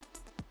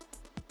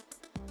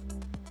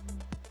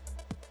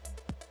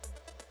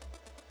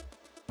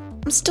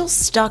still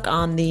stuck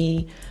on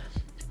the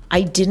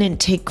I didn't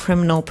take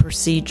criminal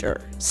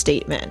procedure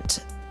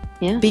statement.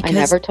 Yeah, Because I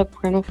never took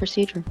criminal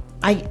procedure.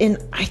 I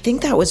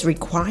think that was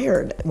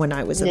required when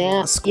I was in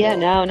law school. Yeah,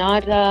 no,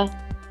 not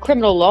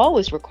criminal law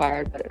was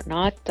required, but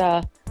not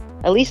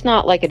at least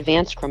not like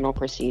advanced criminal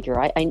procedure.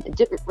 I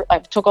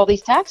took all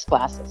these tax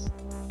classes.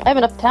 I have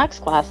enough tax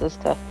classes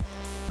to,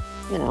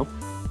 you know,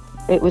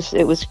 it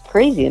was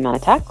crazy the amount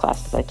of tax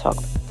classes I took.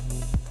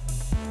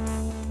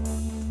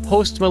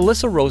 Host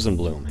Melissa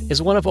Rosenblum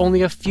is one of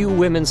only a few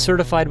women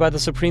certified by the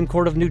Supreme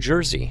Court of New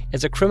Jersey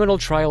as a criminal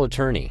trial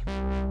attorney.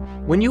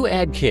 When you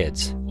add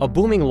kids, a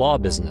booming law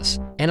business,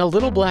 and a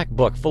little black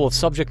book full of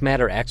subject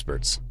matter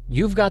experts,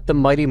 you've got the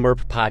Mighty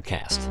MERP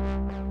podcast.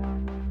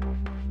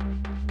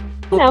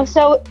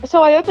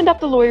 So I opened up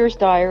the lawyer's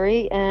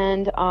diary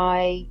and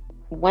I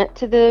went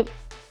to the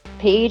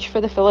page for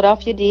the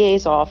Philadelphia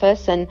DA's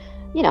office, and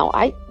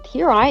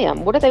here I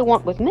am. What do they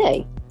want with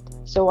me?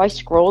 So I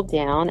scrolled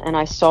down and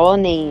I saw a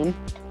name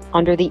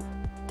under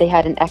they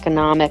had an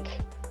economic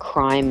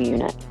crime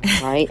unit,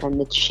 right? And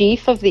the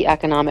chief of the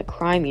economic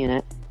crime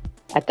unit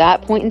at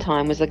that point in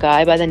time was a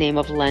guy by the name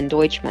of Len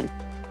Deutschman.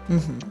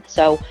 Mm-hmm.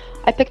 So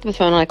I picked up the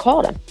phone and I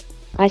called him.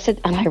 I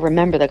said, and I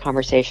remember the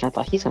conversation. I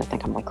thought, he's going to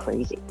think I'm like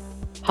crazy.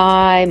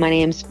 Hi, my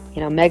name's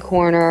Meg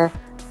Horner.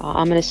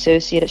 I'm an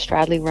associate at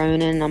Stradley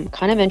Ronan. I'm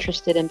kind of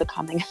interested in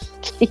becoming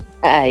a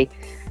DA.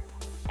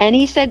 And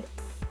he said,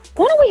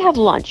 why don't we have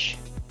lunch?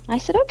 I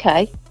said,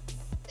 okay.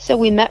 So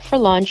we met for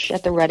lunch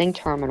at the Reading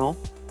terminal.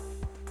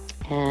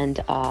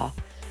 And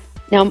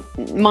now,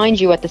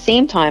 mind you, at the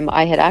same time,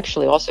 I had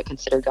actually also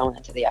considered going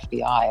into the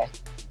FBI.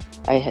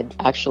 I had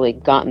actually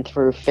gotten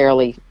through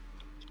fairly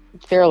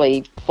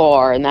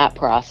far in that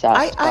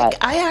process.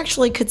 I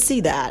actually could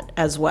see that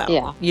as well.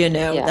 Yeah.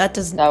 That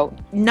does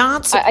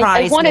not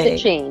surprise me. I wanted to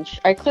change.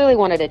 I clearly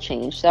wanted to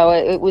change. So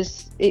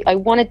I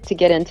wanted to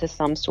get into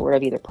some sort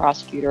of either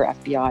prosecutor,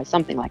 FBI,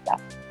 something like that.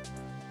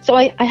 So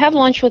I have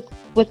lunch with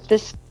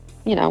this,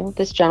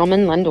 this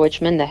gentleman, Len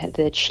Deutschman,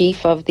 the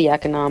chief of the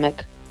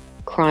economic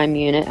crime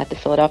unit at the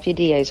Philadelphia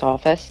DA's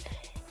office.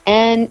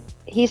 And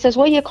he says,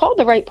 well, you called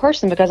the right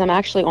person because I'm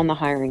actually on the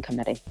hiring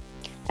committee.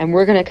 And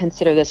we're going to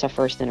consider this a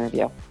first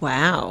interview.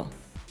 Wow.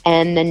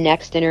 And the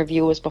next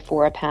interview was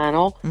before a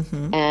panel.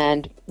 Mm-hmm.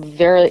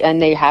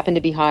 And they happened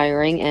to be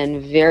hiring.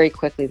 And very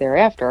quickly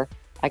thereafter,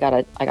 I got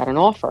an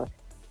offer,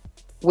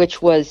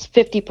 which was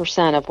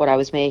 50% of what I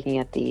was making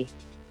at the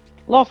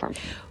law firm.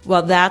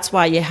 Well, that's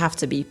why you have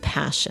to be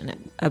passionate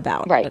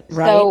about it,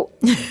 right? So,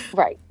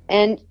 right.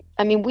 And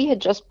I mean, we had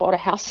just bought a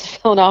house in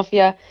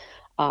Philadelphia.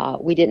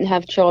 We didn't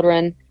have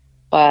children,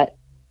 but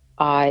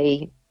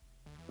I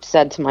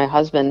said to my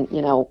husband,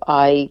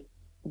 I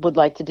would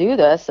like to do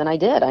this. And I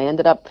did. I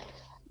ended up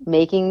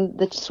making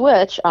the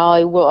switch.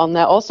 I'll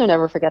also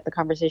never forget the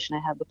conversation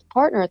I had with the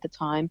partner at the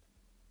time,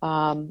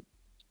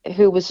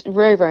 who was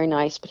very, very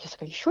nice, but he's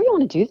like, are you sure you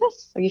want to do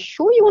this? Are you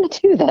sure you want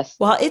to do this?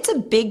 Well, it's a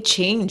big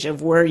change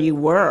of where you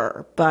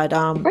were, but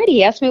right.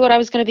 He asked me what I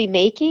was going to be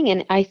making,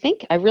 and I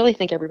really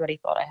think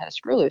everybody thought I had a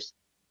screw loose.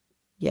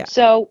 Yeah.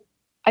 So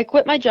I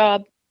quit my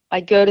job.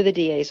 I go to the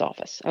DA's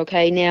office.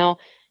 Okay. Now,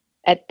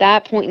 at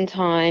that point in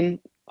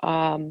time,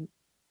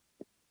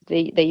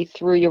 they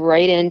threw you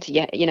right into,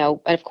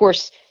 and of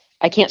course,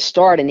 I can't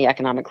start in the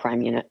economic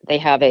crime unit. They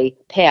have a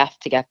path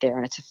to get there,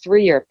 and it's a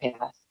 3-year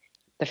path.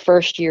 The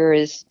first year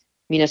is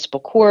municipal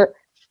court.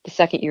 The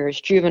second year is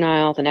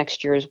juvenile. The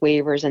next year is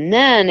waivers. And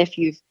then if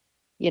you've,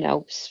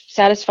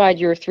 satisfied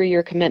your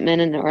 3-year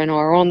commitment and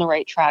are on the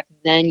right track,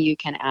 then you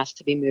can ask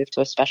to be moved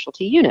to a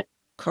specialty unit.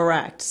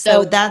 Correct.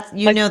 So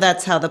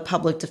that's how the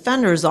public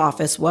defender's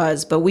office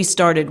was, but we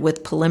started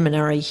with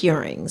preliminary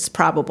hearings,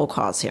 probable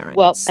cause hearings.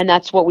 Well, and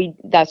that's what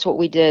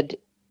we did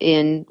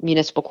in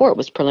municipal court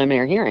was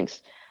preliminary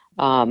hearings.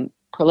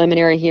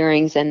 Preliminary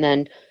hearings and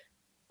then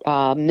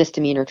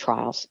misdemeanor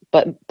trials.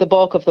 But the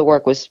bulk of the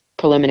work was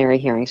preliminary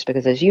hearings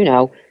because, as you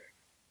know,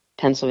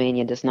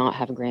 Pennsylvania does not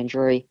have a grand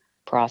jury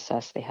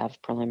process. They have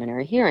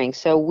preliminary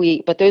hearings.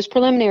 But those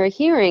preliminary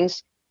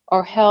hearings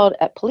are held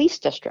at police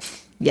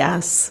districts.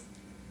 Yes.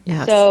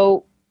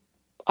 So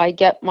I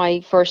get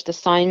my first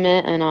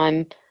assignment and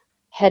I'm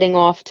heading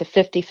off to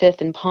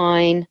 55th and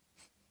Pine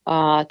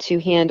to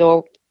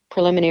handle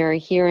preliminary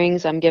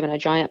hearings. I'm given a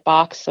giant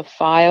box of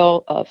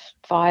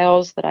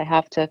files that I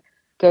have to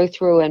go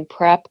through and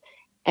prep.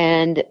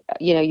 And,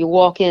 you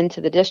walk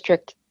into the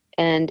district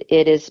and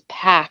it is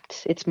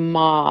packed. It's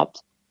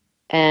mobbed.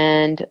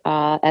 And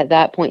at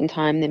that point in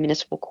time, the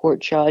municipal court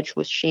judge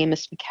was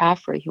Seamus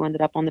McCaffrey, who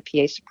ended up on the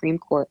PA Supreme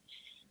Court.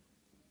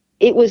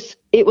 It was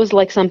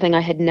like something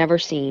I had never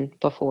seen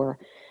before.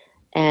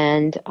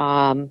 And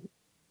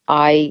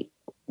I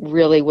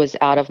really was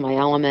out of my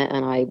element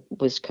and I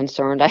was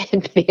concerned I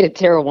had made a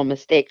terrible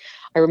mistake.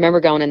 I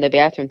remember going in the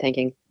bathroom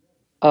thinking,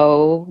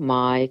 oh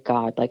my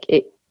God, like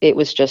it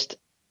was just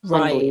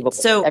unbelievable.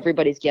 So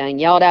everybody's getting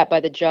yelled at by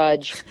the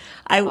judge.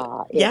 I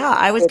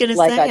was going to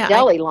say like a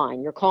deli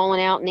line. You're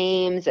calling out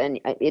names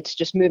and it's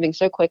just moving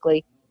so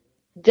quickly.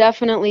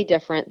 Definitely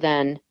different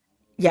than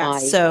Yeah, my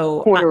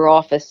so corner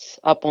office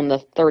up on the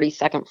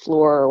 32nd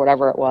floor or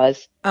whatever it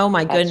was oh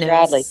my at Stradley.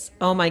 goodness.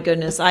 Oh my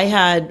goodness. I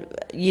had,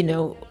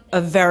 a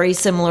very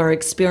similar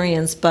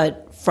experience,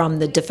 but from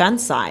the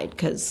defense side,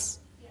 because,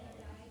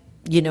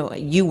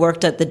 you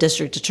worked at the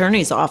district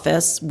attorney's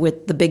office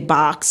with the big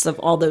box of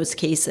all those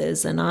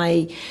cases. And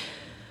I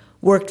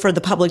worked for the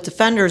public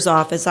defender's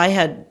office. I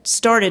had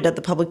started at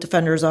the public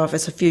defender's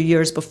office a few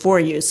years before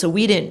you. So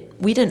we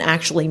didn't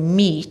actually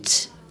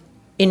meet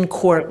in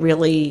court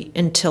really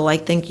until I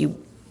think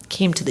you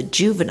came to the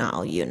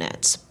juvenile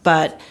unit.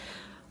 But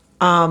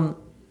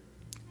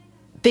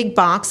big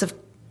box of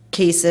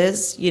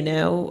cases,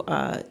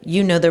 there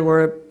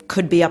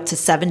could be up to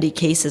 70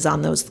 cases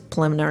on those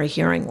preliminary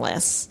hearing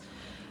lists.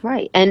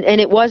 Right. And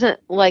it wasn't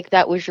like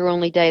that was your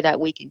only day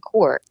that week in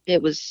court.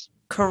 It was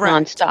Correct.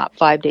 nonstop,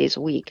 5 days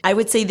a week. I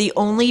would say the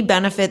only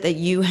benefit that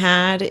you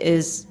had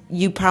is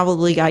you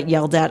probably got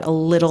yelled at a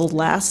little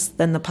less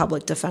than the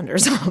public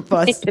defender's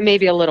office.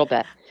 Maybe a little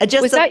bit.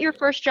 Was that your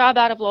first job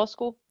out of law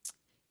school?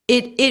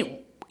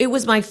 It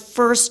was my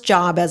first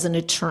job as an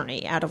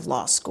attorney out of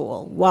law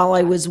school. While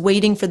I was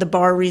waiting for the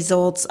bar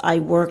results, I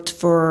worked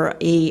for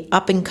a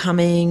up and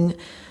coming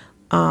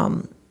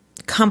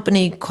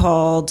company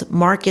called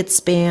Market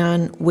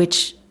Span,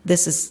 which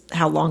this is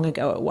how long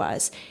ago it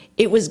was.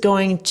 It was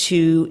going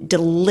to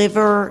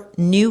deliver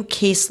new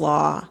case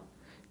law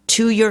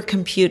to your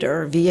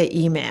computer via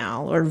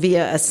email or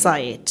via a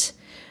site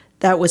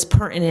that was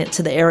pertinent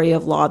to the area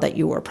of law that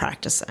you were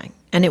practicing.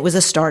 And it was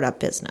a startup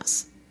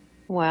business.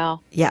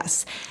 Wow.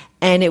 Yes.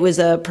 And it was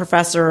a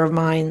professor of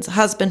mine's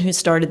husband who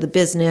started the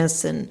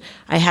business, and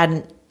I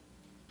hadn't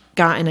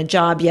gotten a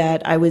job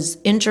yet. I was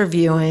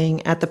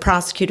interviewing at the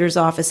prosecutor's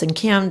office in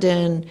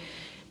Camden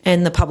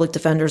and the public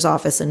defender's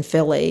office in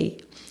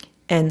Philly.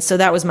 And so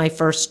that was my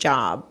first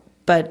job.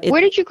 But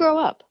where did you grow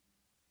up?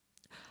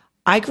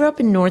 I grew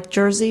up in North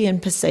Jersey in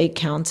Passaic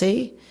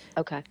County.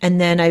 Okay. And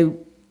then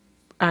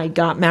I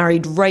got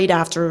married right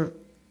after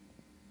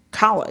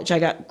college.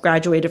 I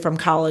graduated from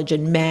college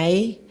in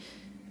May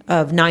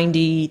of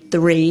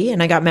 93,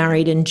 and I got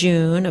married in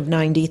June of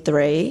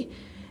 93.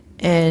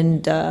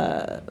 And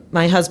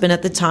my husband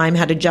at the time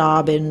had a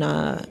job in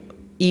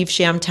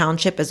Evesham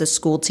Township as a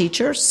school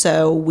teacher,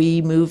 so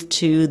we moved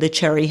to the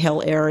Cherry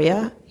Hill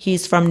area.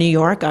 He's from New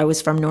York. I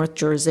was from North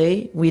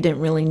Jersey. We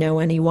didn't really know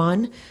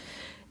anyone.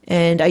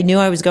 And I knew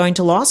I was going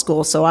to law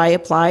school, so I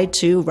applied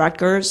to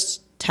Rutgers,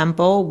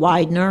 Temple,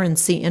 Widener, and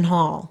Seton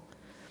Hall.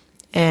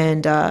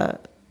 And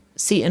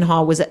Seton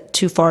Hall was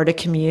too far to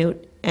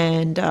commute,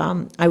 and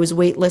I was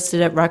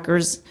waitlisted at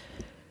Rutgers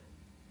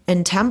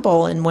and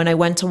Temple. And when I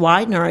went to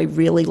Widener, I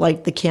really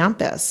liked the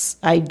campus.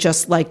 I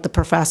just liked the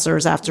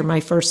professors after my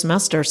first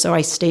semester, so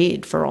I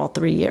stayed for all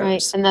 3 years.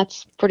 Right, and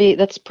that's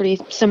pretty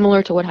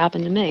similar to what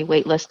happened to me.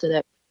 Waitlisted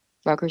at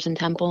Rutgers and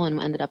Temple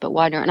and ended up at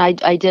Widener. And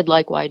I did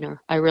like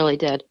Widener. I really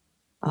did.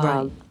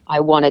 Right. I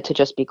wanted to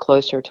just be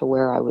closer to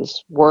where I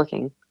was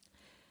working.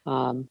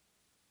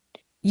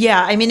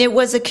 Yeah, I mean, it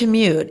was a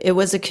commute.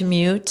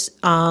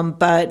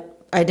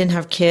 But I didn't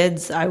have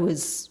kids. I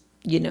was,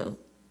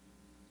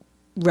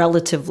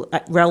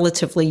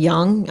 relatively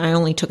young. I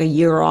only took a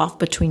year off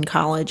between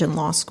college and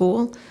law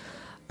school.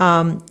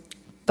 But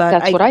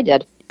that's what I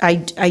did. I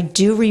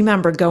do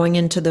remember going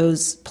into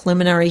those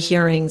preliminary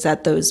hearings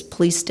at those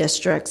police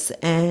districts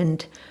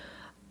and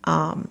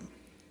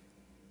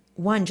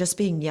just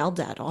being yelled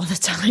at all the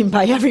time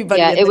by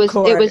everybody in the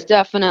court. It was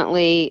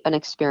definitely an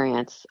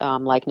experience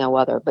like no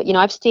other. But,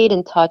 I've stayed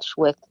in touch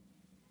with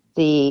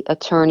the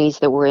attorneys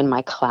that were in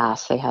my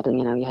class. They had,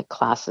 you had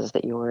classes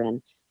that you were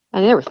in.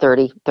 And there were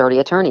 30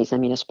 attorneys in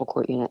the municipal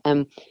court unit.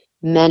 And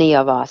many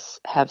of us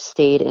have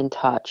stayed in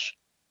touch.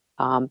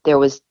 There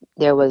was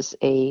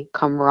a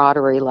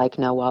camaraderie like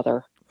no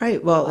other.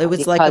 Right. Well, it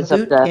was like a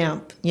boot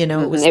camp. It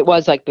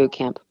was like boot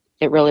camp.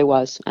 It really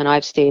was. And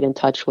I've stayed in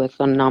touch with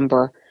a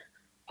number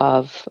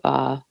of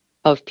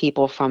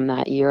people from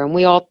that year. And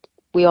we all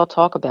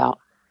talk about,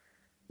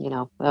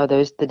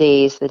 the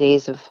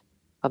days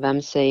of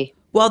MC.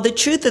 Well, the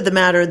truth of the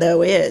matter,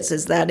 though,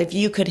 is that if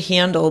you could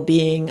handle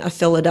being a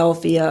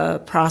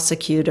Philadelphia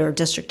prosecutor,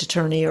 district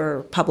attorney,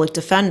 or public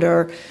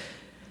defender,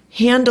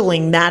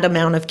 handling that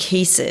amount of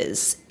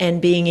cases and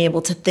being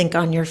able to think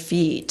on your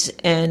feet,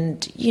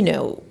 and,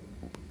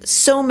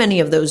 so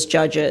many of those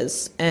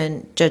judges,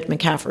 and Judge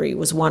McCaffrey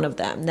was one of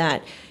them,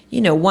 that,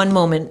 one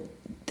moment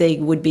they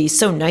would be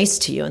so nice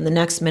to you, and the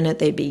next minute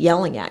they'd be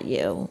yelling at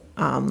you.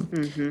 That's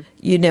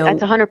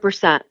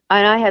 100%.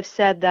 And I have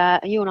said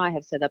that, you and I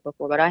have said that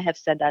before, but I have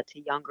said that to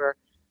younger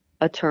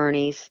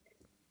attorneys.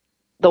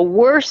 The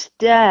worst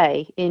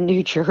day in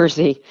New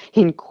Jersey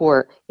in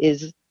court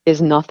is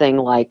nothing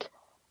like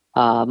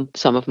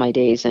some of my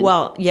days in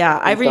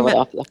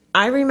Philadelphia.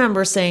 I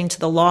remember saying to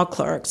the law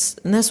clerks,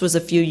 and this was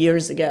a few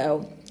years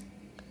ago,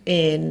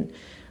 in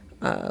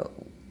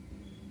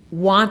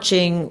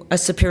watching a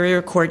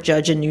Superior Court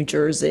judge in New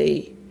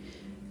Jersey.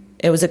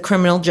 It was a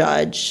criminal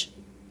judge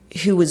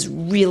who was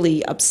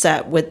really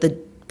upset with the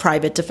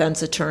private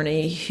defense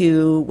attorney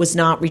who was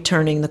not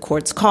returning the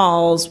court's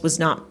calls, was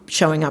not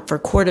showing up for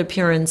court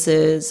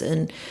appearances.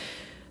 And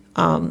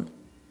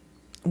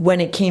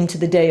when it came to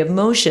the day of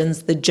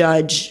motions, the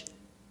judge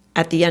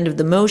at the end of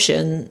the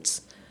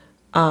motions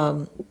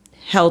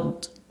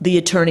held the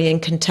attorney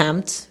in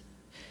contempt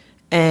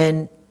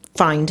and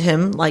fined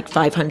him like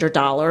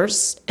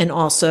 $500 and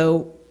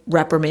also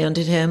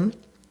reprimanded him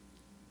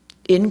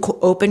in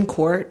open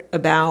court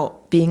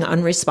about being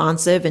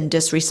unresponsive and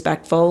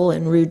disrespectful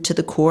and rude to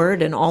the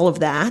court and all of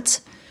that.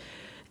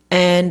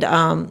 And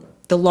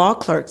the law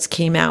clerks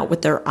came out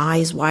with their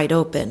eyes wide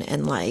open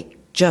and like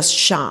just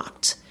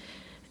shocked.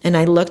 And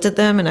I looked at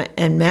them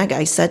and Meg,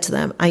 I said to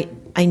them,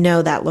 I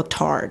know that looked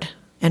hard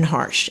and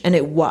harsh, and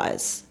it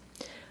was.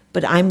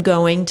 But I'm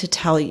going to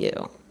tell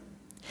you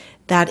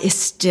that is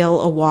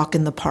still a walk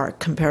in the park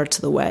compared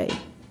to the way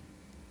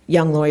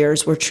young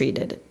lawyers were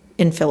treated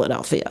in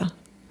Philadelphia.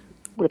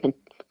 Could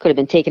have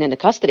been taken into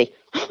custody.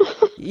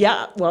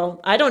 Yeah, well,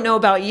 I don't know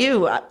about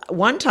you.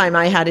 One time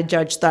I had a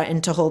judge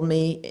threaten to hold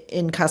me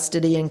in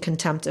custody in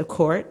contempt of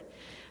court.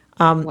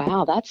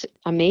 Wow, that's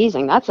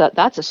amazing. That's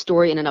a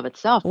story in and of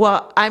itself.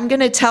 Well, I'm going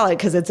to tell it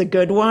because it's a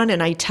good one,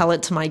 and I tell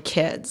it to my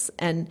kids.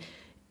 And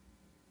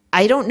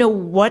I don't know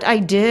what I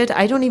did.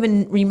 I don't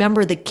even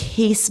remember the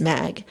case,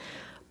 Meg.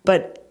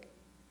 But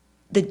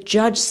the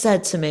judge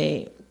said to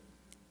me,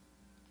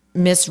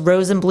 Miss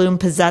Rosenblum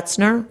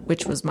Pizetzner,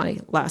 which was my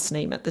last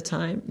name at the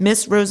time,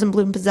 Miss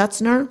Rosenblum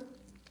Pizetzner,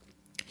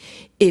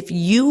 if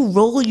you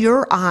roll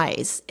your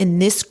eyes in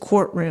this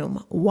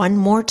courtroom one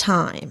more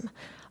time,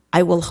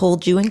 I will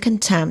hold you in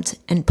contempt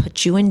and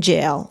put you in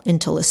jail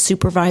until a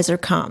supervisor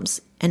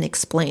comes and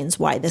explains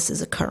why this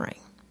is occurring.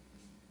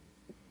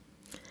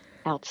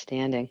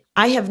 Outstanding.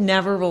 I have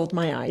never rolled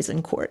my eyes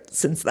in court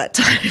since that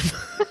time.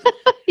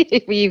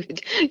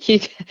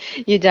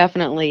 You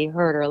definitely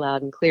heard her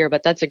loud and clear,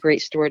 but that's a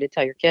great story to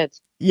tell your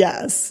kids.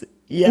 Yes.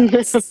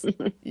 Yes.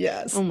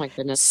 Oh my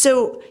goodness.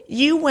 So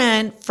you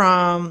went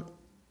from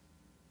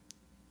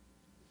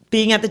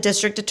being at the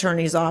district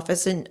attorney's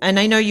office, and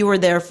I know you were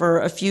there for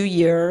a few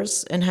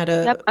years and had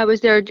a... Yep, I was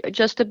there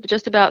just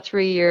about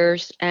 3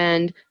 years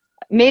and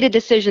made a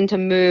decision to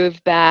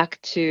move back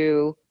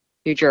to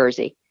New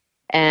Jersey.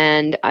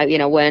 And I,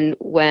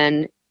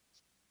 when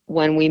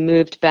we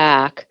moved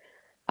back,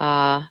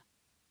 I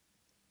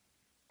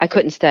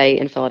couldn't stay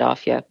in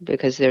Philadelphia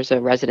because there was a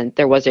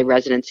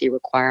residency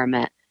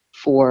requirement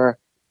for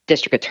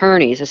district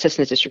attorneys,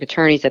 assistant district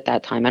attorneys at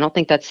that time. They don't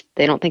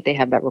think they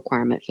have that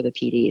requirement for the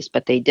PDs,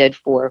 but they did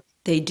for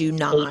They do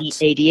not.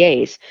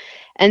 ADAs.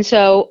 And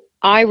so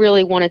I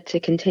really wanted to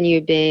continue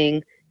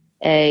being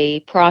a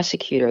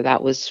prosecutor.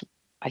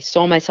 I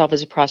saw myself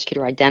as a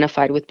prosecutor,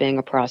 identified with being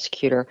a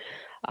prosecutor,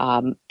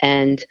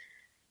 and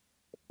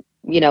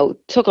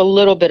took a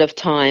little bit of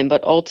time,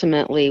 but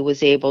ultimately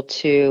was able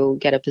to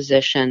get a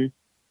position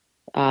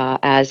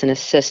as an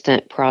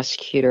assistant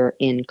prosecutor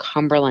in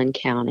Cumberland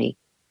County.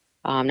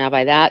 Now,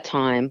 by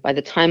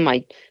the time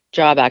my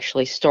job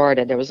actually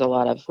started, there was a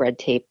lot of red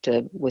tape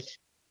with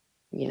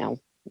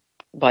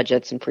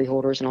budgets and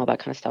pre-holders and all that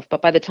kind of stuff.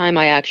 But by the time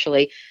I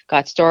actually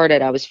got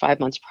started, I was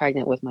 5 months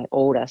pregnant with my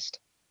oldest.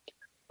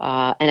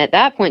 And at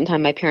that point in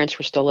time, my parents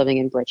were still living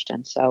in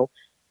Bridgeton. So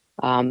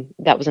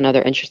that was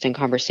another interesting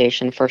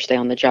conversation. First day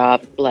on the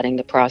job, letting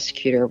the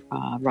prosecutor,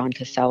 Ron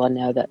Casella,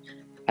 know that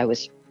I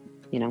was,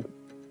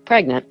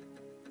 pregnant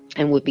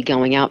and would be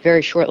going out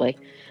very shortly.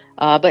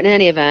 But in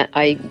any event,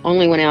 I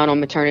only went out on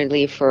maternity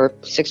leave for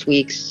 6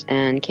 weeks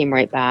and came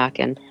right back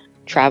and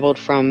traveled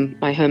from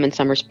my home in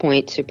Summers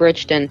Point to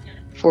Bridgeton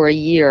for a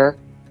year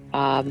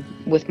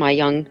with my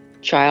young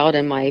child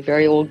and my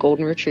very old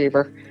golden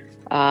retriever,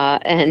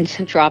 and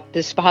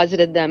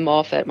disposited them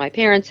off at my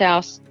parents'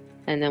 house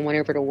and then went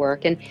over to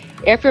work. And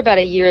after about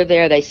a year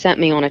there, they sent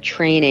me on a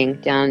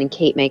training down in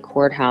Cape May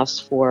Courthouse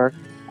for,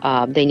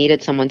 they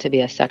needed someone to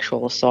be a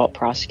sexual assault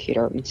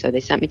prosecutor. And so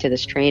they sent me to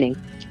this training.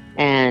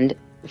 And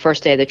the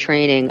first day of the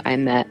training, I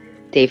met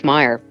Dave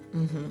Meyer,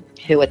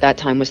 who at that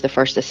time was the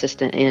first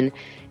assistant in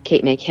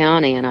Cape May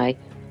County. And I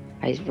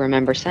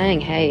remember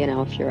saying, hey,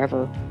 if you're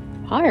ever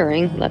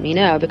hiring, let me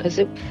know, because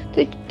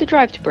the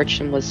drive to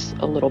Bridgeton was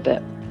a little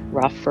bit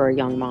rough for a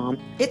young mom.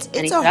 It's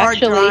a hard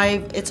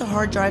drive. It's a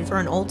hard drive for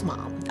an old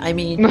mom. I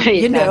mean,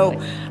 right,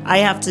 exactly. I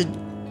have to,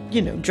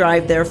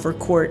 drive there for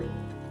court,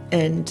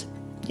 and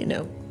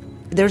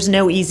there's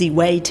no easy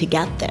way to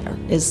get there.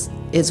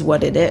 Is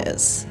what it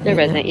is. There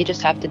isn't. You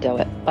just have to do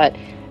it. But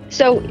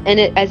so,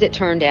 as it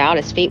turned out,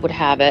 as fate would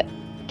have it,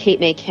 Cape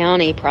May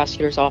County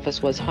Prosecutor's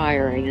Office was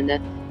hiring,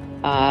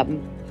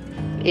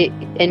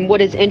 and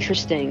what is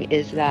interesting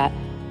is that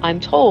I'm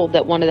told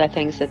that one of the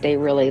things that they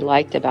really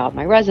liked about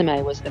my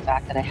resume was the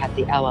fact that I had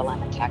the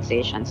LLM in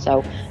taxation.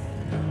 So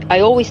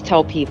I always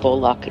tell people,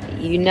 look,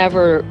 you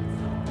never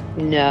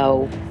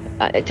know.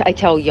 I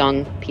tell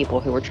young people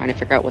who are trying to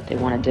figure out what they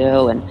want to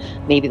do and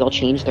maybe they'll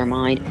change their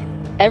mind.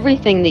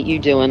 Everything that you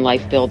do in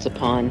life builds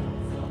upon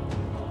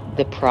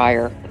the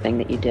prior thing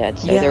that you did.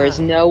 So there is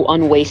no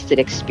unwasted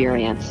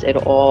experience. It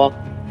all,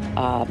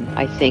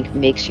 I think,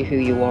 makes you who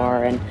you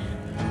are. And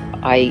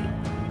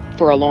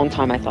For a long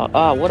time, I thought,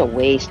 oh, what a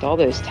waste. All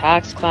those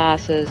tax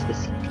classes, the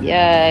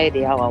CPA, the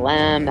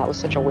LLM, that was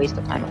such a waste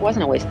of time. It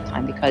wasn't a waste of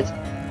time because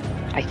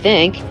I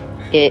think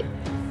it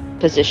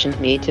positioned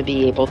me to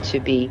be able to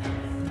be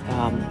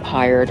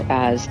hired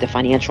as the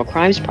financial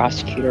crimes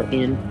prosecutor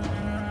in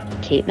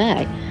Cape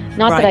May.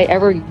 Not that I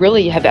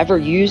have ever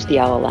used the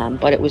LLM,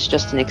 but it was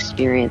just an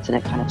experience and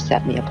it kind of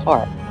set me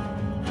apart.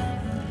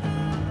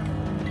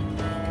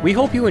 We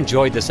hope you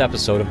enjoyed this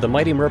episode of the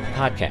Mighty MERP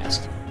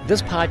podcast.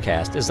 This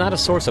podcast is not a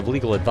source of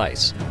legal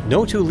advice.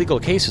 No two legal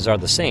cases are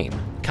the same.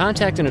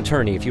 Contact an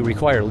attorney if you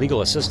require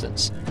legal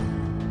assistance.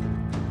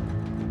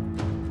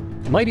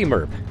 Mighty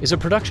MERP is a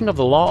production of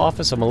the Law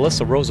Office of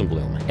Melissa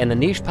Rosenblum and the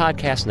Niche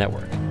Podcast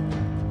Network.